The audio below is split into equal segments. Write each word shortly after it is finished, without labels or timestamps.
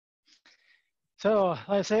So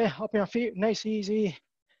let's say up your feet, nice easy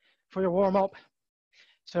for your warm up.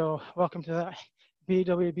 So welcome to that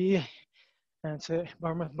BWB, and say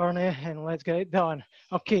burn with Bernie, and let's get it done.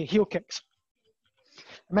 Okay, heel kicks.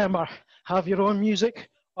 Remember, have your own music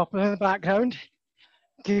up in the background,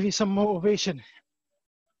 give you some motivation.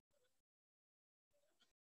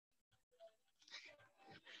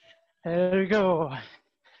 There we go.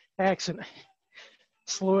 Excellent.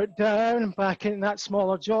 Slow it down, back in that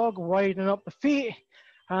smaller jog, widen up the feet,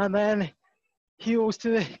 and then heels to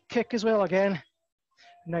the kick as well again.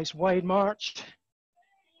 Nice wide march.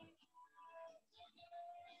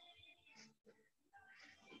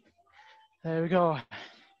 There we go.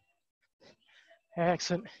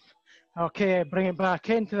 Excellent. Okay, bring it back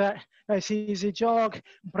into that nice easy jog.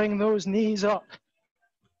 Bring those knees up.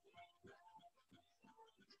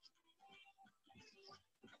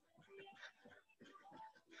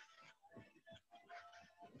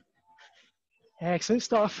 Excellent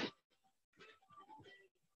stuff.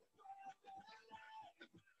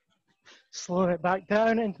 Slow it back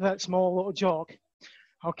down into that small little jog.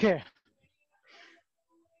 Okay.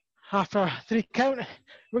 After 3 count,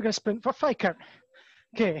 we're going to sprint for 5 count.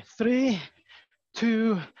 Okay, 3,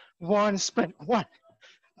 2, 1, sprint. 1,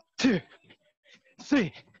 2,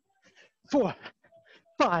 3, 4,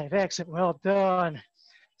 5. Excellent. Well done.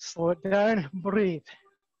 Slow it down. Breathe.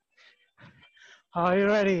 Are you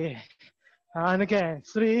ready? And again,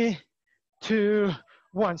 3, 2,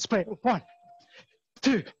 1, sprint. 1,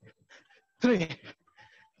 2, 3,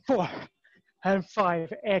 4, and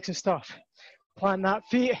 5. Excellent stuff. Plant that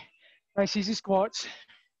feet. Nice easy squats.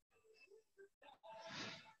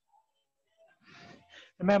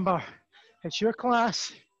 Remember, it's your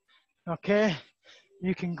class, okay?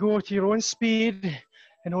 You can go to your own speed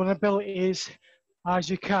and own abilities as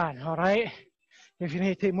you can, all right? If you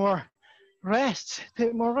need to take more rests,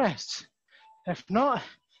 take more rests. If not,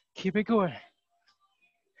 keep it going.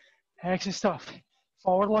 Excellent stuff.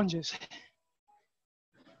 Forward lunges.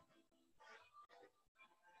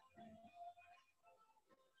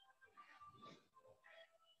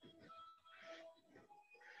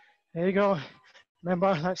 There you go.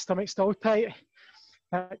 Remember, that stomach's still tight.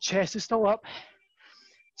 That chest is still up.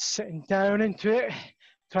 Sitting down into it.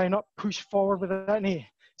 Try not push forward with that knee.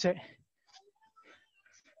 That's it.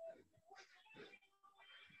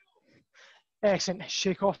 Excellent.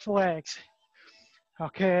 Shake off the legs.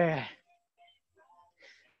 Okay.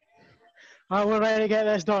 Now we're ready to get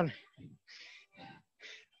this done.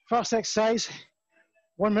 First exercise,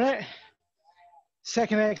 1 minute.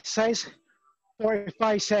 Second exercise,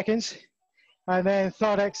 45 seconds. And then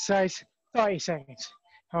third exercise, 30 seconds.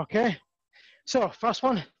 Okay? So, first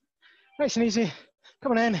one, nice and easy.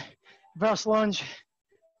 Coming in, reverse lunge,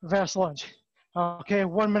 reverse lunge. Okay,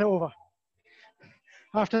 1 minute over.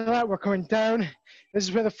 After that, we're coming down. This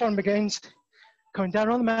is where the fun begins. Coming down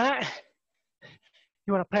on the mat.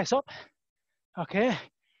 You want to press up. Okay.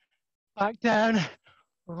 Back down,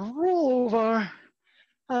 roll over,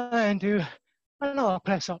 and do another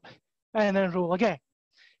press up. And then roll again.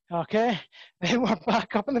 Okay. Then we're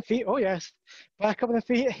back up on the feet. Oh, yes. Back up on the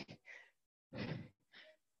feet.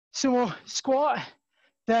 Sumo squat.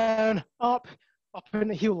 Down, up in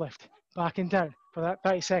the heel lift. Back and down for that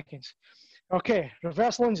 30 seconds. Okay,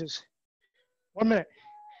 reverse lunges. 1 minute.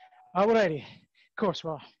 Are we ready? Of course we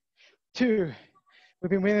are. 2. We've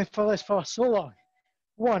been waiting for this for so long.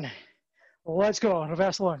 1. Let's go.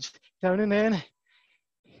 Reverse lunge. Down and in.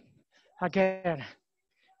 Again.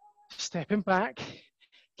 Stepping back.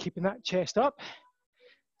 Keeping that chest up.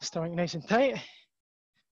 Stomach nice and tight.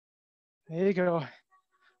 There you go.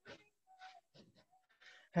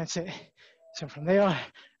 That's it. So from there,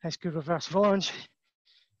 let's go reverse lunge.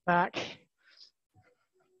 Back.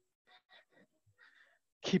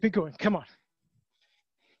 Keep it going. Come on.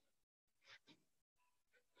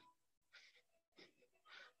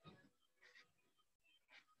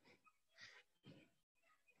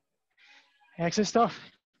 Excellent stuff.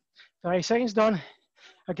 30 seconds done.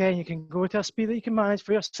 Again, you can go to a speed that you can manage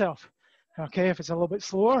for yourself. Okay, if it's a little bit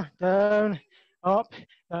slower, down, up,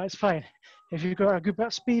 that's fine. If you've got a good bit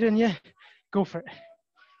of speed in you, go for it.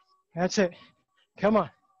 That's it. Come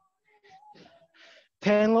on.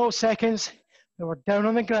 10 little seconds. Then we're down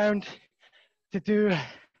on the ground to do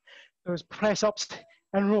those press ups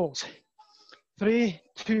and rolls. 3,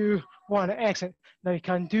 2, 1. Excellent. Now you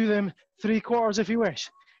can do them 3/4 if you wish.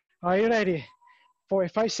 Are you ready?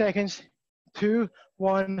 45 seconds. 2,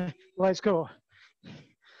 1. Let's go.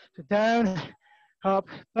 So down, up,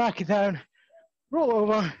 back down, roll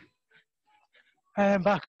over, and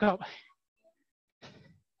back up.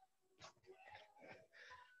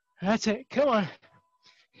 That's it. Come on.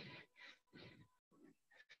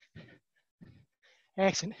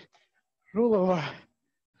 Excellent. Roll over.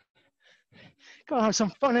 Gotta have some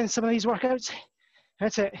fun in some of these workouts.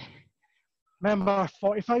 That's it. Remember,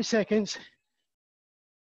 45 seconds.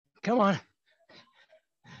 Come on.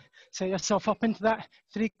 Set yourself up into that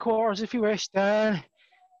 3/4 if you wish. Down.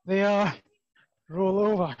 There. Roll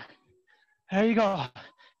over. There you go.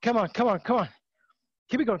 Come on, come on, come on.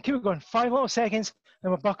 Keep it going, keep it going. 5 little seconds,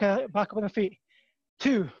 then we're back up on the feet.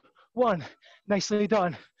 2, 1. Nicely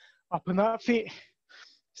done. Up on that feet.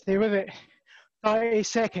 Stay with it. 30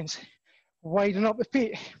 seconds. Widen up the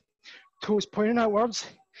feet. Toes pointing outwards.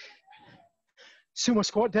 Sumo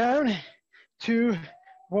squat down. 2,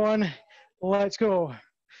 1. Let's go.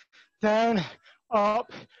 Down,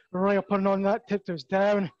 up, right up and on that tiptoes.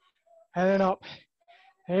 Down, and then up.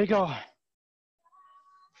 There you go.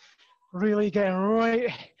 Really getting right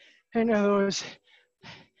into those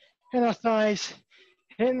inner thighs,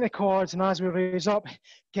 hitting the quads, and as we raise up,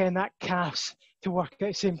 getting that calves to work at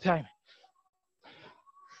the same time.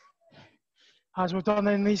 As we've done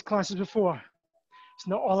in these classes before, it's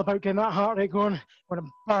not all about getting that heart rate going. We're going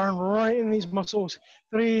to burn right in these muscles.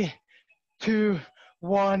 3, 2,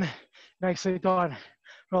 1. Nicely done.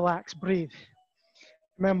 Relax, breathe.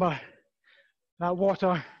 Remember that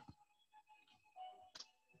water.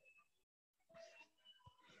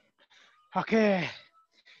 Okay,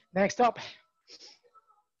 next up.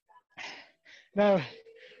 Now,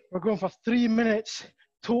 we're going for 3 minutes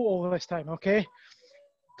total this time, okay?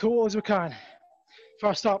 Total as we can.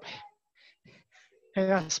 First up, in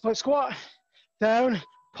a split squat, down,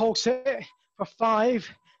 pulse it for 5,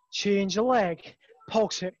 change the leg,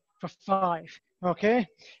 pulse it for 5, okay?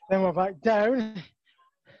 Then we're back down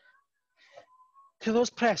to those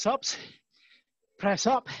press ups. Press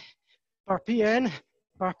up, burpee in,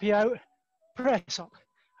 burpee out, press up,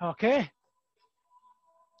 okay?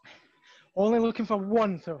 Only looking for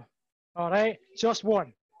 1 though, all right? Just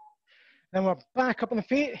 1. Then we're back up on the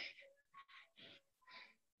feet.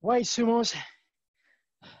 Wide sumos,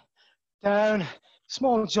 down,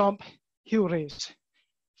 small jump, heel raise,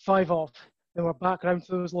 5 off. Then we're back around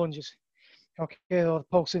to those lunges. Okay, the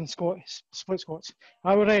pulsing squats, split squats.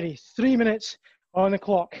 Are we ready? 3 minutes on the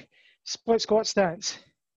clock. Split squat stance.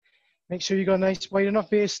 Make sure you got a nice wide enough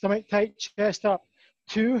base, stomach tight, chest up.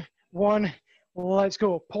 2, 1, let's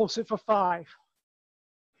go. Pulse it for 5.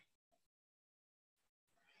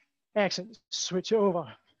 Excellent. Switch it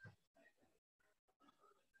over.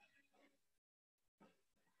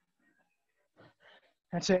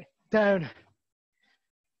 That's it. Down.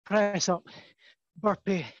 Press up.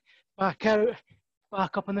 Burpee. Back out.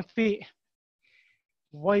 Back up on the feet.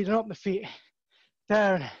 Widen up the feet.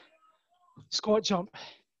 Down. Squat jump.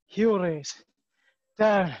 Heel raise.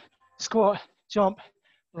 Down. Squat jump.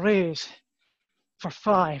 Raise. For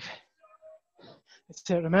 5. That's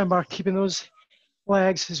it. Remember, keeping those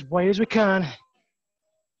legs as wide as we can.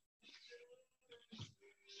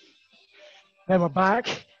 Then we're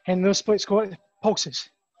back in those split squat pulses.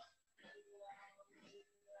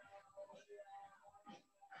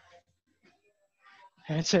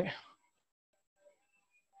 That's it.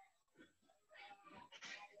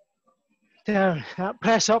 Down, that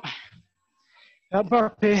press up, that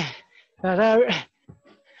burpee, that out,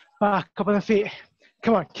 back up on the feet.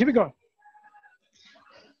 Come on, keep it going.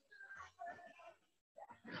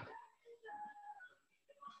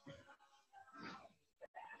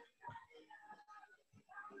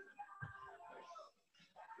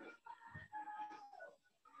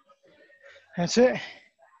 That's it.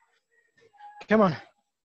 Come on.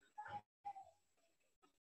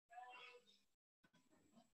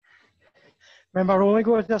 Remember, only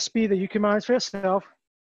go at the speed that you can manage for yourself.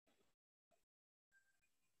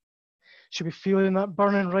 Should be feeling that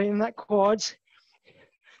burning right in that quads.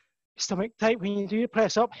 Stomach tight when you do your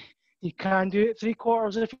press up. You can do it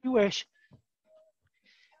 3/4 if you wish.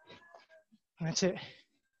 That's it.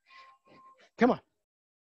 Come on.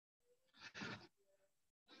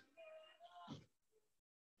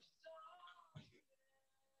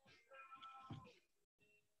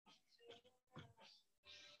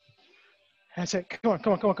 That's it. Come on,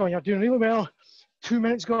 come on, come on, come on. You're doing really well. 2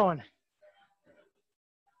 minutes gone.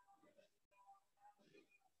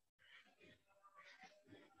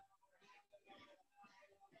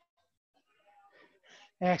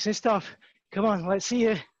 Excellent stuff. Come on, let's see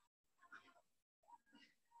you.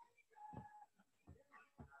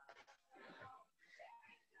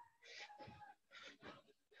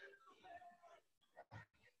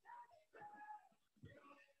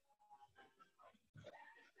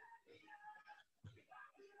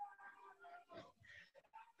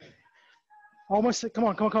 Almost, come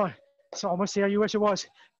on, come on, come on. It's almost there, you wish it was.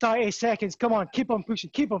 30 seconds, come on, keep on pushing,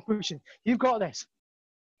 keep on pushing. You've got this.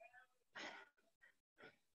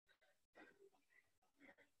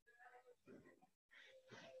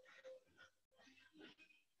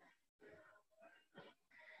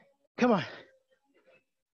 Come on.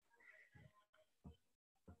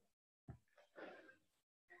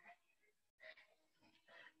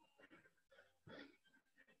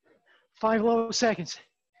 Five low seconds.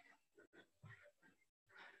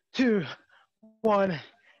 2, 1.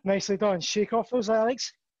 Nicely done. Shake off those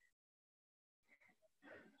legs.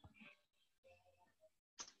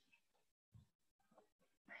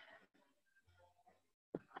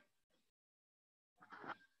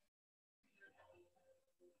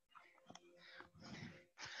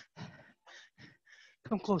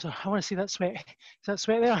 Come closer. I want to see that sweat. Is that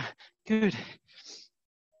sweat there? Good.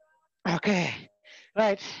 Okay.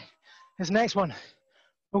 Right. This next one.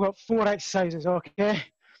 We've got 4 exercises, okay?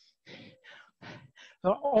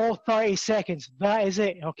 They're all 30 seconds. That is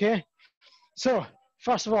it, okay? So,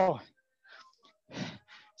 first of all,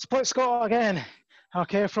 split squat again.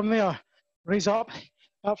 Okay, from there, raise up,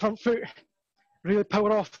 that front foot, really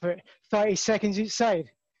power off it. 30 seconds each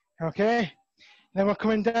side, okay? Then we're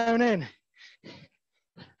coming down in.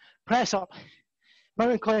 Press up,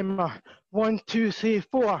 mountain climber. 1, 2, 3,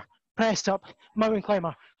 4. Press up, mountain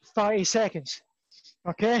climber. 30 seconds,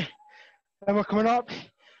 okay? Then we're coming up,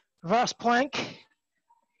 reverse plank.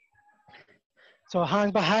 So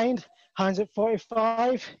hands behind, hands at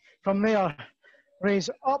 45. From there, raise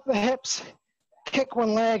up the hips, kick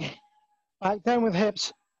one leg, back down with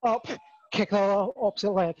hips, up, kick the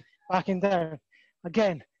opposite leg, back and down.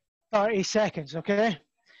 Again, 30 seconds, okay?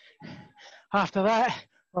 After that,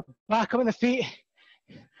 we're back up on the feet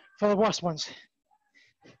for the worst ones.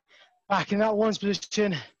 Back in that lunge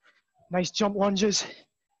position, nice jump lunges,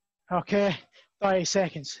 okay? 30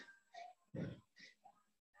 seconds.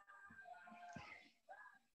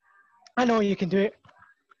 I know you can do it.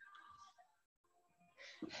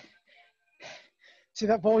 See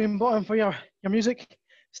that volume button for your music?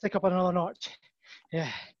 Stick up another notch. Yeah,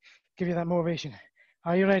 give you that motivation.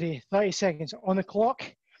 Are you ready? 30 seconds on the clock.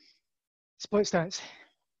 Split stance.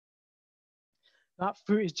 That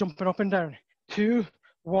foot is jumping up and down. 2,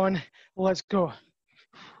 1, let's go.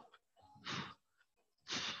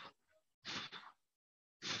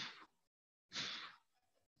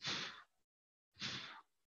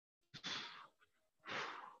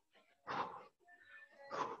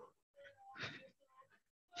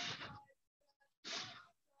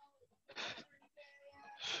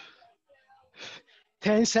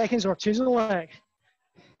 Ten seconds or choose a leg.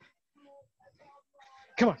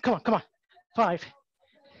 Come on, come on, come on. 5,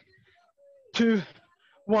 2,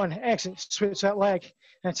 1. Exit. Switch that leg.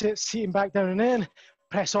 That's it. Seating back down and in.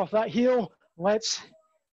 Press off that heel. Let's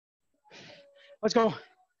go.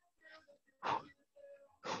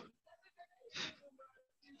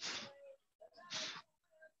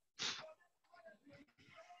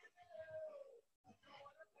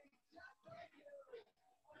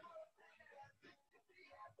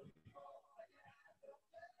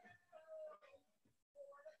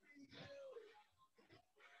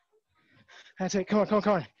 That's it. Come on, come on,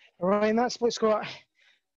 come on. Right in that split squat.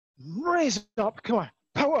 Raise up. Come on.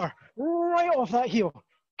 Power. Right off that heel.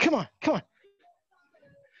 Come on, come on.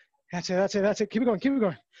 That's it, that's it, that's it. Keep it going, keep it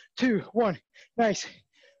going. 2, 1. Nice.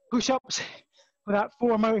 Push-ups with that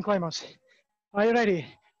 4 mountain climbers. Are you ready?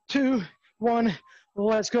 2, 1.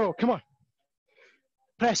 Let's go. Come on.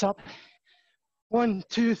 Press up. 1,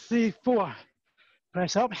 2, 3, 4.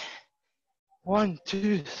 Press up. 1,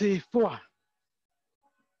 2, 3, 4.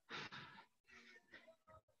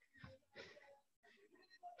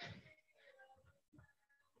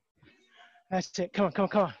 That's it. Come on, come on,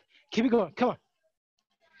 come on. Keep it going. Come on.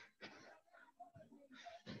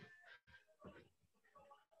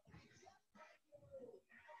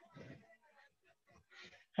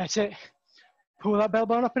 That's it. Pull that bell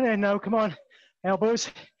button up and in now. Come on.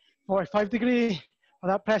 Elbows. 45 degree. For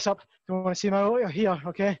that press up. Don't want to see my little here.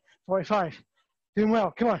 Okay. 45. Doing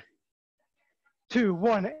well. Come on. 2,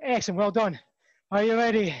 1. Excellent. Well done. Are you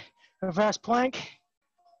ready? Reverse plank.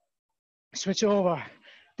 Switch over.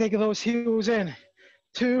 Dig those heels in.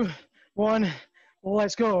 2, 1.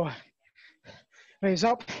 Let's go. Raise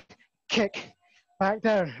up. Kick. Back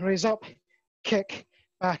down. Raise up. Kick.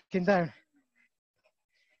 Back and down.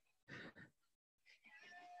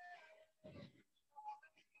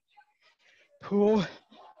 Pull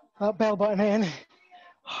that bell button in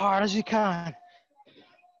hard as you can.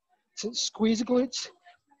 So squeeze the glutes.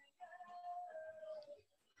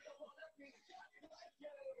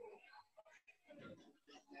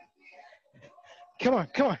 Come on,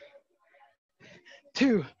 come on.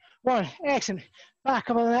 2, 1, excellent.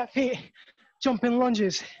 Back up on that feet. Jumping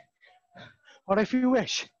lunges. Or if you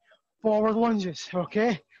wish, forward lunges,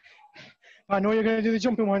 okay? I know you're gonna do the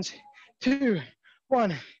jumping ones. 2,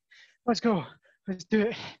 1, let's go. Let's do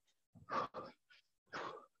it.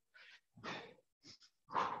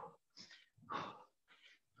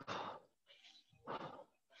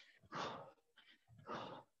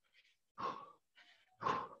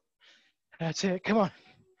 That's it, come on.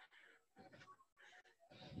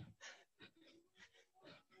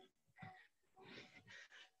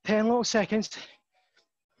 Ten little seconds.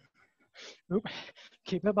 Oop.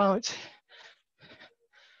 Keep it balanced.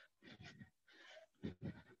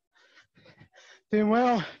 Doing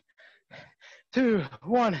well. 2,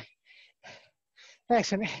 1.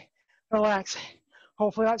 Excellent. Relax.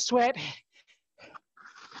 Hopefully that sweat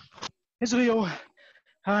is real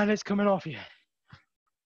and it's coming off you.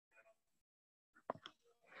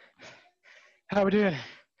 How we doing?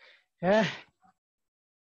 Yeah?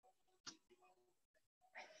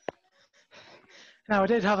 Now I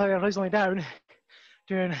did have it originally down,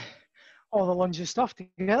 doing all the lunges stuff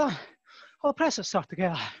together, all the presser stuff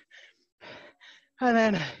together, and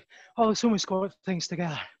then all the sumo squat things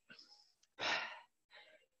together.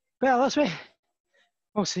 Better this way?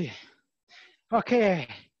 We'll see. Okay,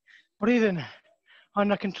 breathing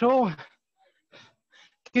under control.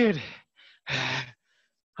 Good.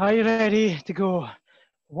 Are you ready to go?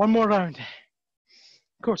 One more round.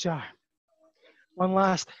 Of course you are. One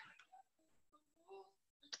last.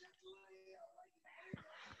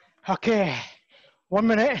 Okay, 1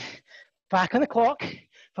 minute. Back on the clock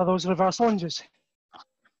for those reverse lunges.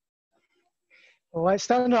 Let's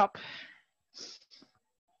stand up.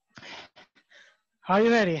 Are you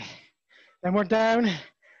ready? Then we're down,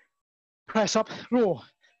 press up, row,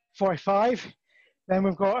 45. Then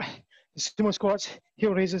we've got the sumo squats,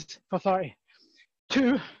 heel raises for 30.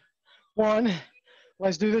 2, 1,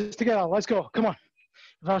 let's do this together. Let's go, come on.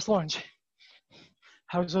 Reverse lunge.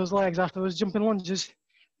 How's those legs after those jumping lunges?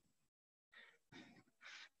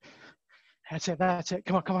 That's it,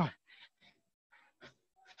 come on, come on.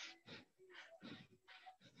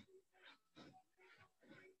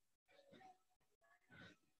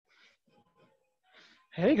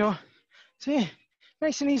 There you go. See,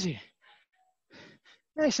 nice and easy.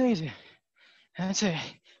 Nice and easy. That's it.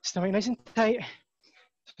 Stomach nice and tight.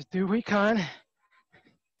 Just do what you can.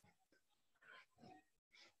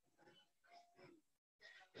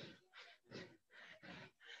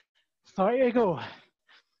 There you go.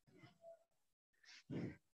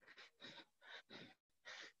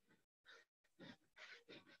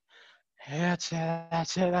 That's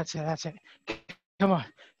it. Come on,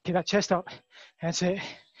 keep that chest up. That's it.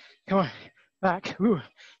 Come on, back. Ooh,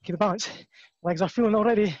 keep the balance. Legs are feeling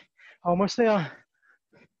already. Almost there.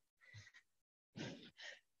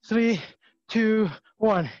 3, 2,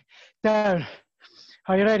 1. Down.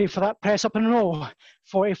 Are you ready for that press up and roll?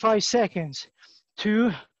 45 seconds.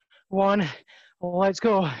 2, 1. Let's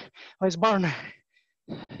go. Let's burn.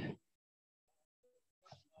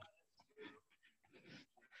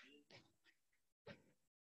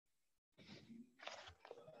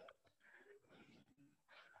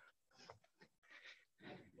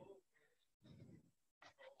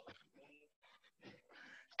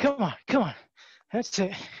 Come on, come on. That's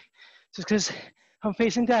it. Just because I'm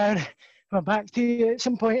facing down, my back to you at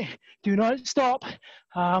some point. Do not stop.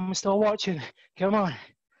 I'm still watching. Come on.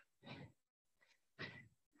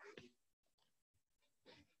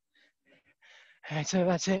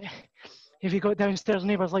 That's it. If you got downstairs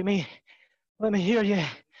neighbours like me, let me hear you.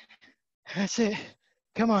 That's it.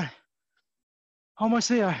 Come on. Almost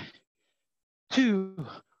there. 2,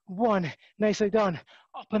 1. Nicely done.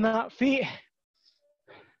 Up on that feet.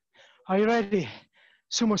 Are you ready?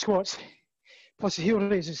 Sumo squats plus the heel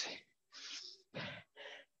raises.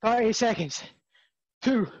 30 seconds.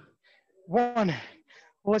 2, 1.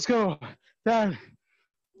 Let's go. Down.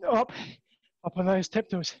 Up. Up on those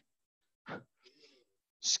tiptoes.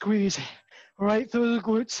 Squeeze right through the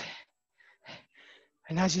glutes.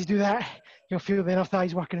 And as you do that, you'll feel the inner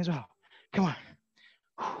thighs working as well. Come on.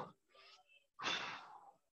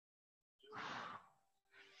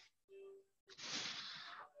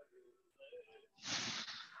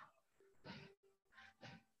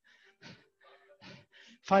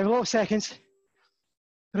 5 little seconds.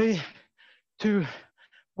 3, 2,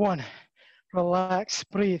 1. Relax,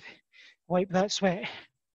 breathe, wipe that sweat.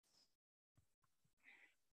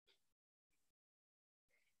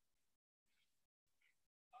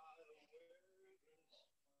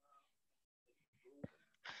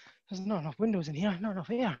 There's not enough windows in here, not enough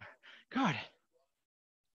air. God.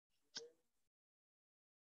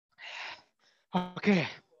 Okay.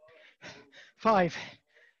 5.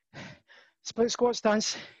 Split squat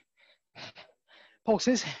stance.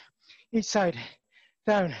 Pulses each side.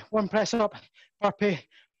 Down. 1 press up, burpee,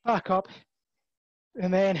 back up.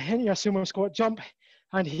 And then in your sumo squat, jump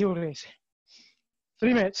and heel raise.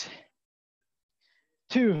 3 minutes.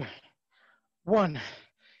 2, 1.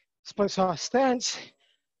 Split saw stance.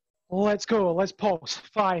 Let's go. Let's pulse.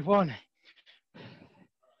 5, 1.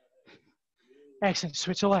 Excellent.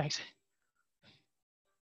 Switch the legs.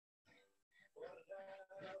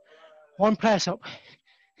 1 press up.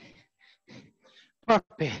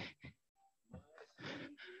 Burpee.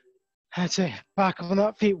 That's it. Back on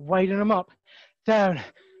that feet. Widen them up. Down.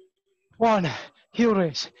 1. Heel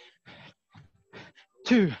raise.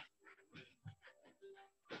 2.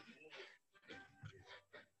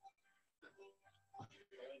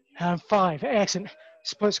 And 5. Excellent.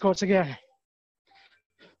 Split squats again.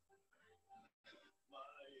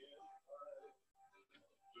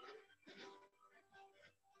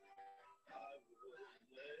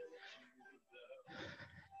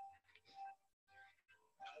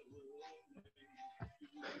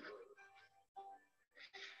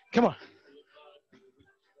 Come on.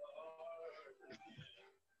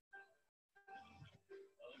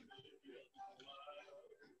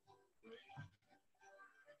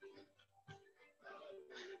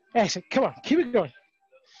 Excellent. Come on. Keep it going.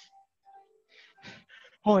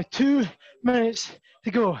 Only 2 minutes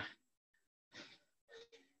to go.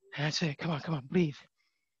 That's it. Come on, come on. Breathe.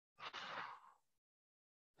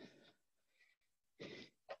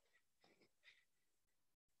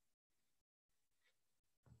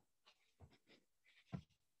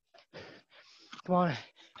 Come on.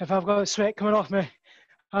 If I've got sweat coming off me,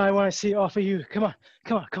 I want to see it off of you. Come on.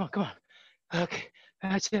 Come on, come on, come on. Okay.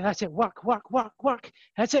 That's it. That's it. Work, work, work, work.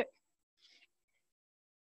 That's it.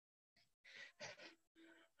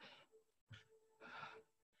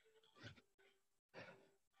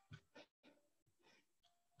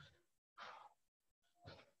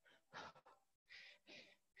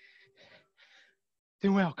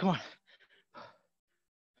 Doing well. Come on.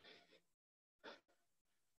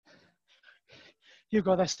 You've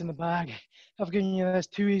got this in the bag. I've given you this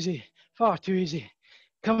too easy. Far too easy.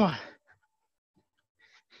 Come on.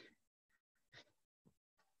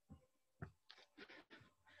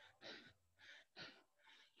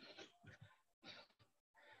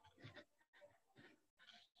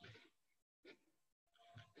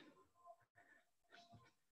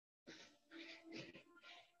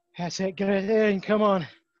 That's it. Get it in. Come on.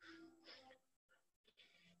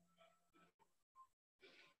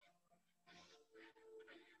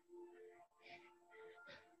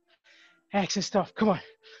 Excellent stuff. Come on.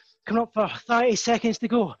 Coming up for 30 seconds to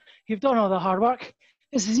go. You've done all the hard work.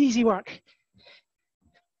 This is easy work.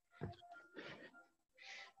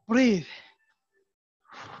 Breathe.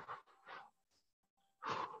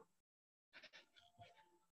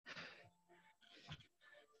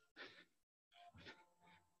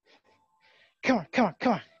 Come on, come on,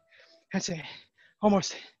 come on. That's it.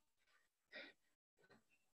 Almost.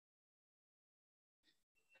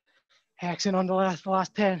 Excellent on the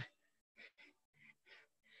last 10.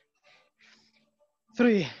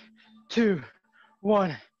 3, 2,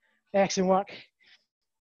 1. Excellent work.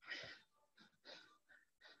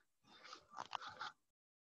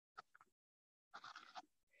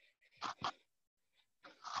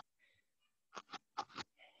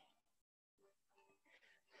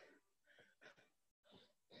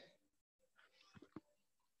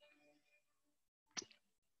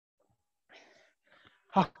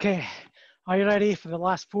 Okay, are you ready for the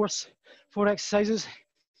last four exercises?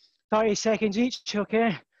 30 seconds each,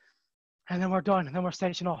 okay? And then we're done, and then we're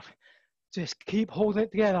stretching off. Just keep holding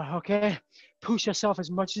it together, okay? Push yourself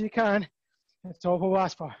as much as you can. That's all we'll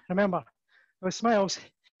ask for. Remember, those smiles,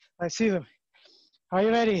 I see them. Are you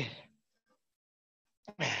ready?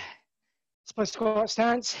 Split squat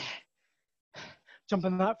stance.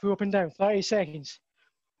 Jumping that foot up and down, 30 seconds.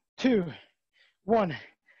 2, 1,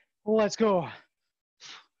 let's go.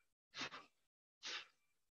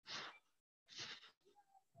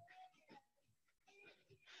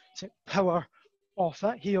 So power off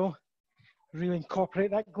that heel. Really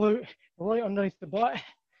incorporate that glute right underneath the butt.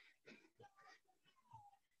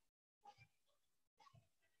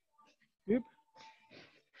 Oop.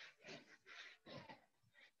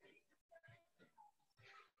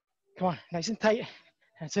 Come on, nice and tight.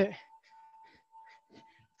 That's it.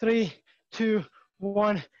 3, 2,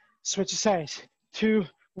 1. Switch sides. 2,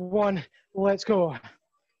 1. Let's go.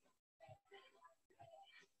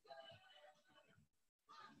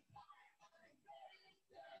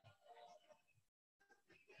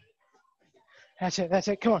 That's it, that's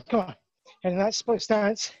it. Come on, come on. And in that split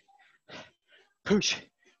stance, push,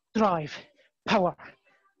 drive, power.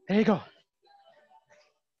 There you go.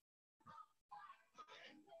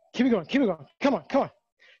 Keep it going, keep it going. Come on, come on.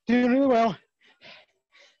 Doing really well.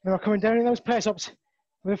 Now we're coming down in those press ups.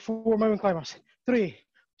 with 4 mountain climbers. 3,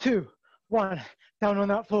 2, 1, down on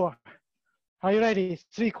that floor. Are you ready?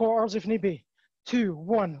 3/4 if need be. 2,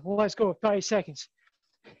 1, let's go. 30 seconds.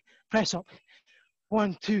 Press up.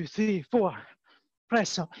 1, 2, 3, 4.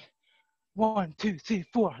 Press up. 1, 2, 3,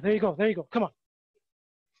 4. There you go. There you go. Come on.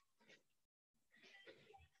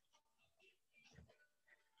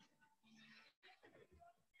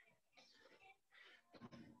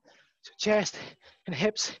 So chest and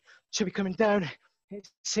hips should be coming down.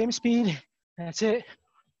 It's same speed. That's it.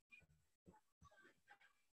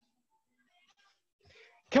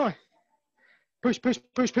 Come on. Push, push,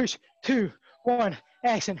 push, push. 2, 1.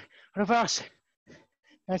 Excellent. Reverse.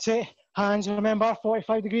 That's it. Hands, remember,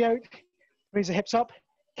 45-degree out. Raise the hips up.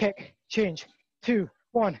 Kick. Change. 2,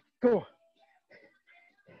 1. Go.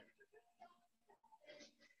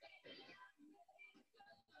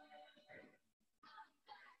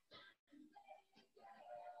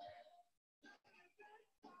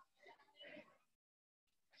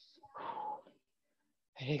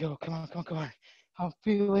 There you go. Come on, come on, come on. I'm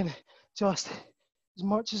feeling just as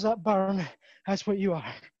much as that burn. That's what you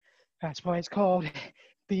are. That's why it's called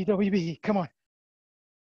BWB. Come on.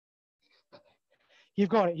 You've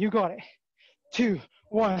got it. You got it. 2,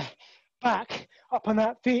 1. Back. Up on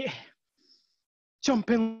that feet.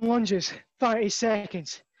 Jumping lunges. 30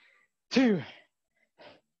 seconds. 2,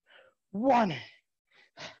 1.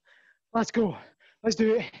 Let's go. Let's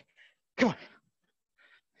do it. Come on.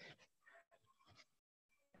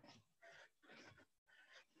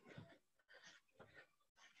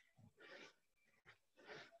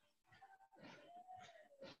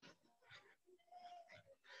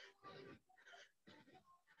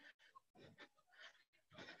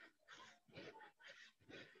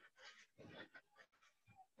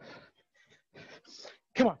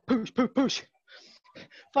 Come on, push, push, push.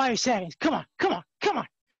 5 seconds. Come on, come on, come on.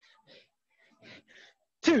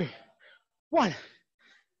 2, 1.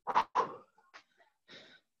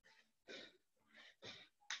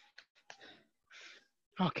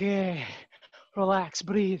 Okay, relax,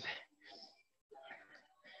 breathe.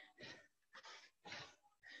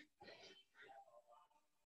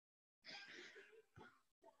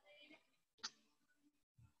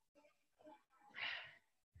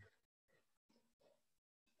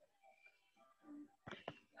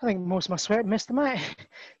 I think most of my sweat missed the mat.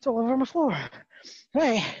 It's all over my floor.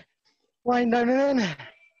 Right, lying down and in.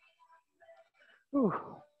 Ooh,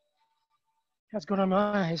 that's going on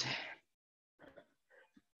my eyes.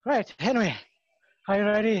 Right, anyway, are you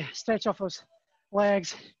ready? Stretch off those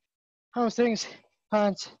legs, hamstrings,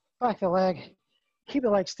 hands, back of the leg. Keep the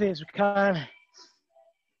leg straight as we can.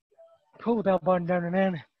 Pull the belly button down and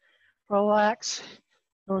in. Relax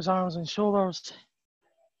those arms and shoulders.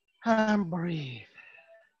 And breathe.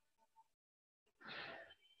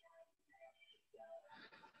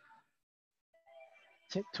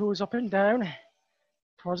 Take toes up and down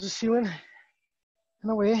towards the ceiling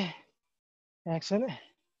and away. Excellent.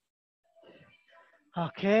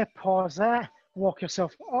 Okay, pause that. Walk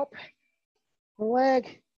yourself up the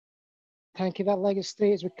leg. Try and keep that leg as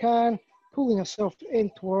straight as we can. Pulling yourself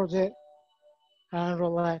in towards it and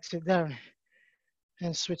relax it down.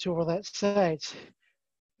 And switch over that side.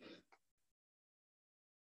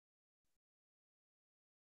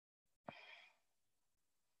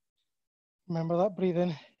 Remember that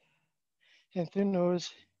breathing in through the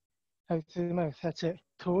nose, out through the mouth. That's it.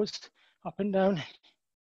 Toes up and down.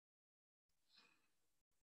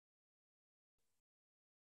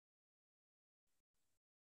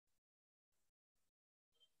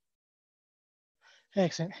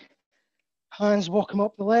 Excellent. Hands walk them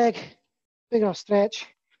up the leg. Bigger stretch.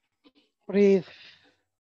 Breathe.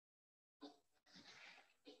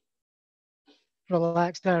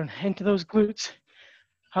 Relax down into those glutes.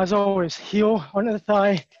 As always, heel onto the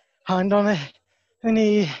thigh, hand on the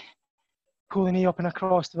knee. Pull the knee up and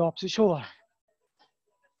across to the opposite shoulder.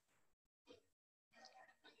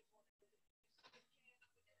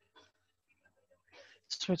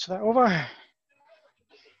 Switch that over.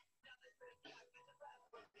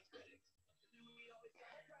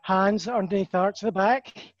 Hands underneath the arch of the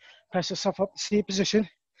back. Press yourself up to seated position.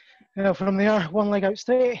 Now from there, one leg out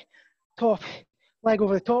straight, top leg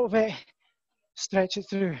over the top of it, stretch it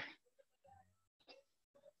through.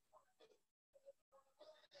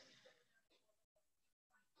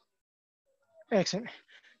 Excellent.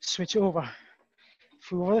 Switch it over.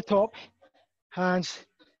 Full over the top, hands,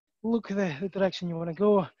 look at the direction you want to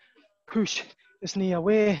go, push this knee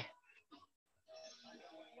away.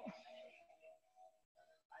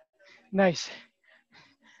 Nice.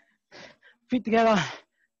 Feet together.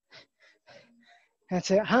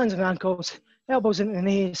 That's it, hands and ankles, elbows into the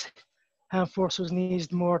knees, and force those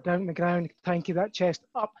knees more down the ground. Try and keep that chest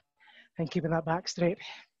up and keeping that back straight.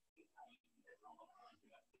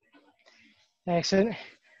 Excellent.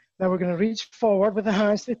 Now we're going to reach forward with the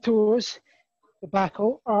hands to the toes. The back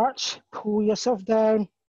will arch. Pull yourself down.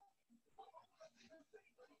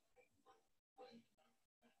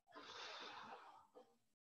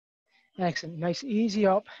 Excellent. Nice, easy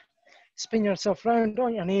up. Spin yourself round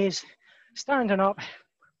on your knees. Standing up.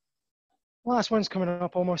 Last one's coming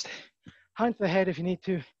up almost. Hand to the head if you need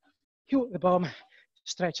to. Heel at the bum.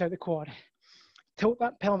 Stretch out the quad. Tilt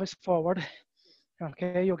that pelvis forward.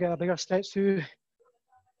 Okay, you'll get a bigger stretch too.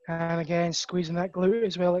 And again, squeezing that glute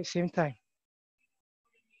as well at the same time.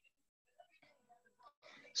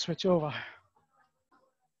 Switch over.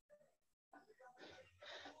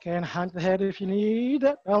 Again, hand to the head if you need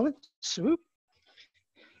it. Balance. Swoop.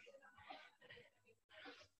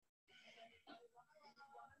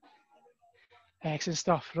 Excellent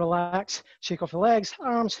stuff. Relax. Shake off the legs,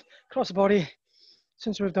 arms, across the body.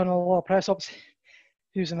 Since we've done a lot of press ups,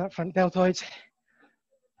 using that front deltoids,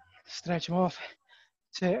 stretch them off.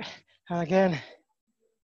 That's it. And again.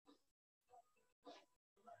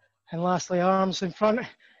 And lastly, arms in front.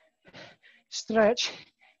 Stretch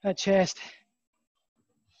that chest.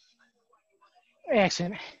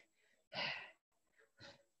 Excellent.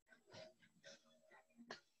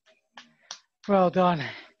 Well done.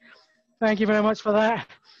 Thank you very much for that.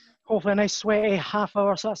 Hopefully a nice sweaty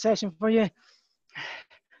half-hour sort of session for you.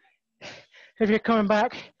 If you're coming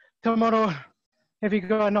back tomorrow, if you've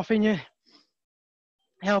got enough in you,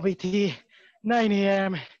 LBT, 9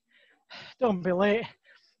 a.m. Don't be late.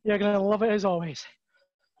 You're going to love it as always.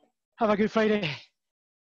 Have a good Friday.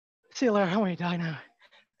 See you later. I'm going to die now.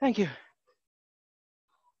 Thank you.